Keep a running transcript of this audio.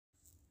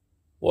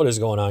What is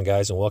going on,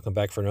 guys, and welcome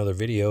back for another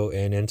video.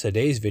 And in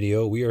today's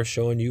video we are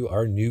showing you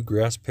our new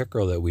grass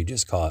pickerel that we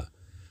just caught.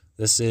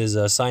 This is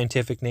a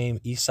scientific name,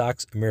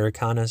 esox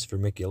americanus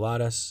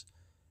vermiculatus,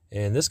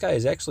 and this guy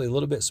is actually a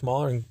little bit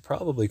smaller and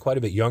probably quite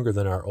a bit younger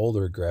than our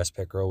older grass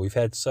pickerel. We've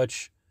had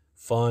such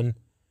fun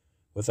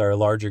with our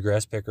larger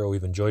grass pickerel.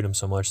 We've enjoyed him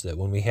so much that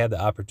when we had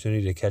the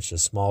opportunity to catch a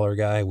smaller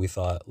guy, we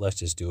thought, let's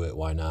just do it,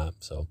 why not?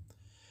 So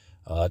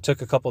it took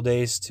a couple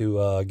days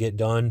to get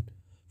done.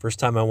 First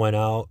time I went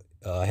out,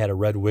 I had a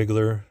red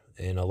wiggler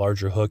and a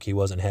larger hook. He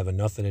wasn't having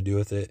nothing to do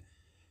with it.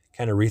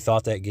 Kind of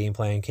rethought that game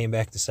plan. Came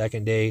back the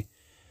second day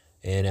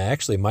and I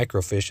actually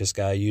microfished this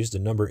guy. Used a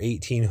number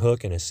 18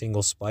 hook and a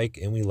single spike,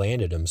 and we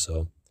landed him.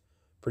 So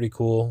pretty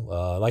cool.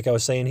 Like I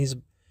was saying, he's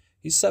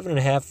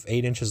 7.5,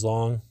 8 inches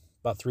long,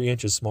 about 3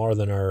 inches smaller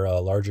than our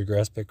larger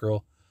grass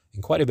pickerel,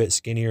 and quite a bit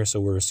skinnier.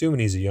 So we're assuming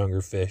he's a younger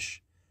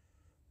fish.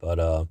 But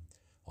all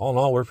in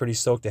all, we're pretty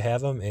stoked to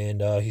have him,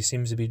 and he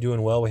seems to be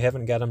doing well. We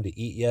haven't got him to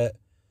eat yet,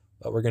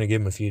 but we're going to give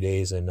him a few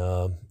days, and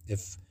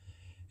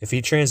if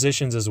he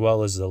transitions as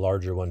well as the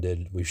larger one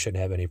did, we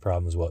shouldn't have any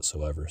problems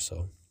whatsoever.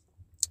 So,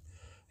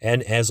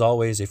 and as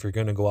always, if you're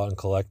going to go out and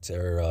collect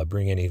or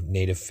bring any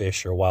native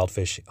fish or wild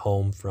fish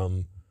home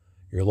from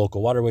your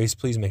local waterways,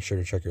 please make sure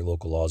to check your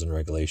local laws and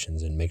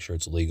regulations and make sure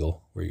it's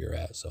legal where you're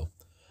at. So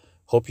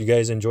hope you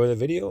guys enjoy the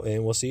video,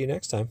 and we'll see you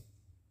next time.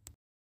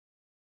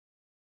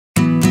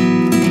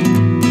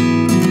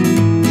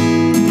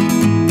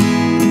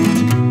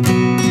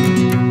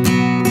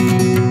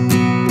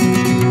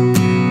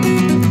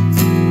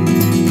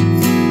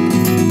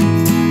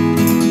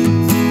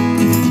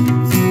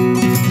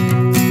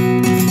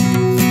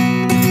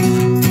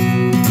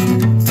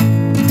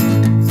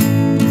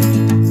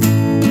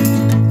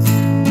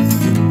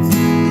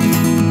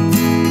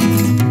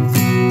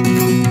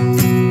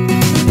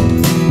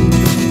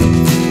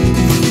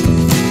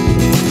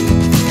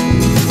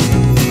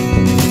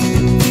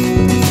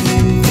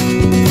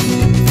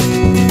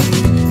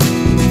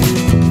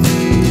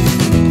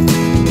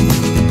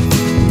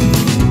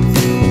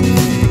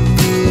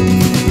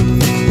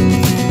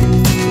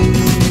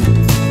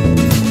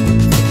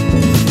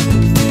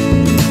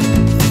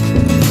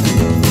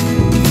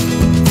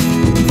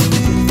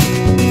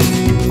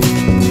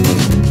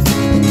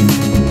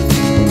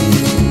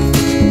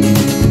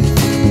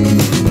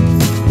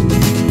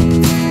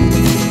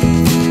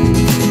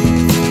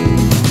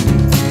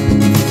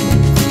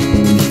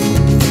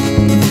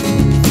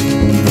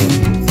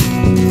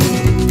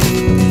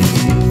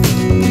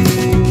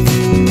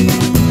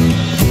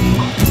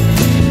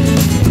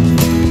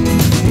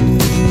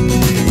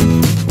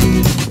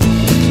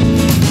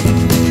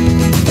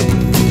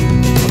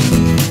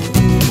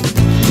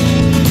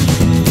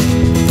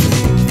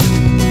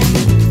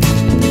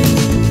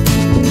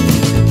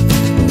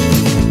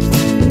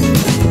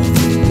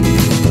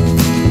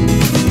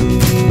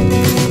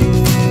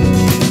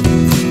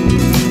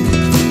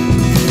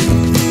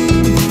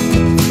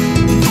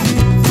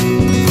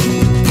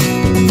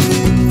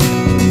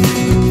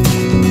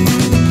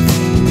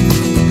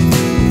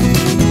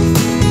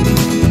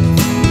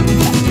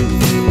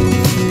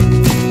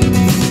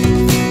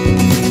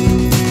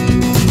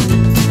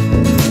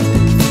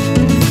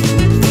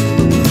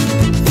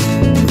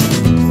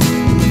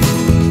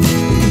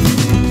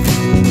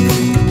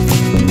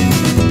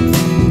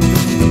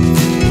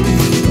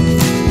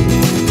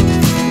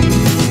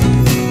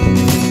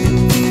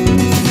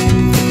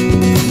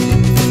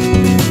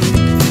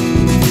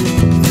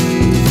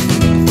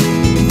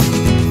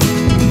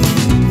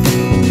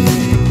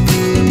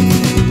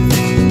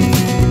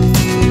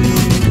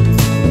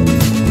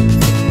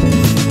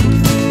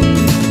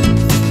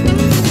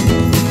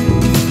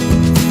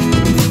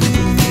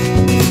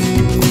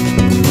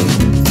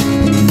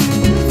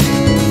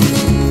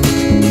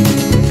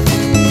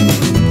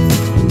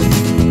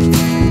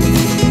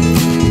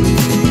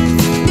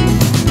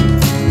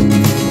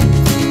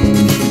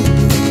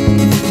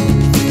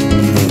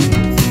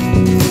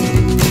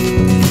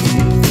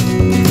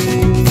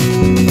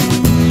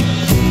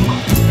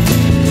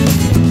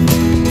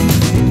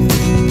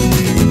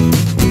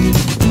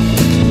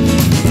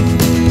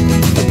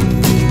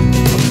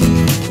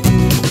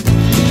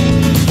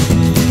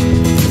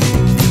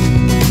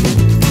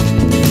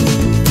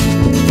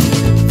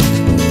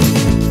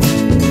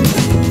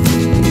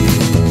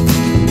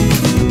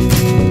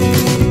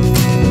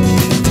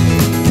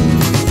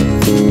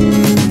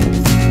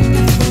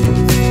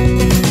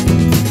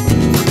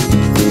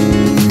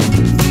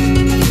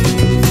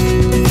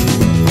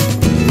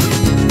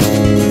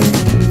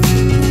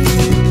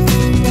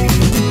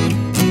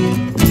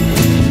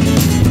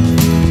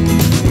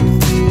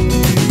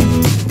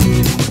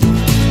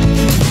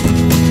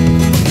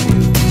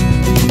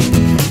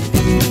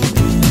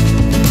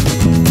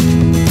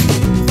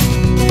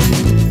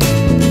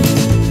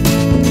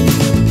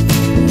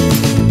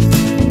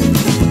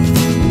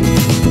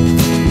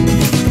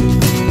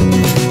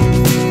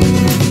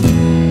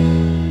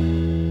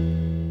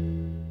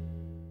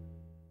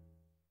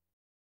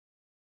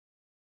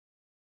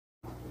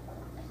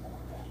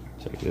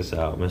 Check this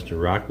out, Mr.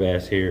 Rock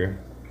Bass here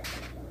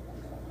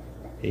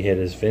He had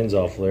his fins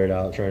all flared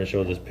out trying to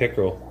show this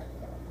pickerel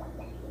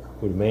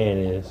who the man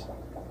is.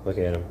 Look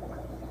at him.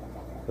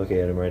 Look at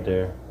him right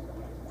there.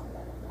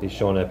 He's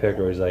showing that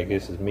pickerel. He's like,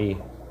 this is me.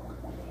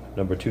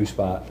 Number 2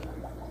 spot.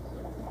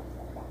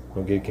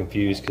 Don't get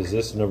confused because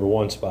this is number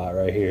 1 spot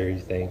right here, he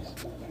thinks.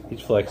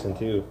 He's flexing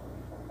too.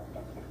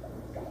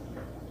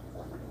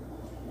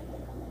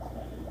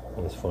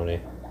 That's funny.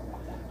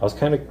 I was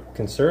kind of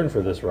concerned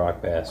for this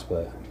rock bass,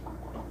 but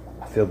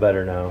I feel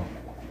better now.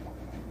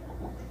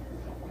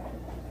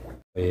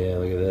 But yeah,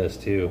 look at this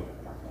too.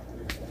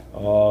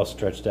 All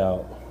stretched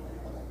out.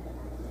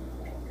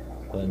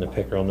 Letting the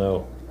pickerel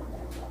know.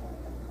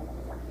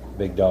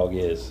 Big dog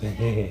is.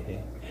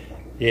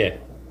 Yeah.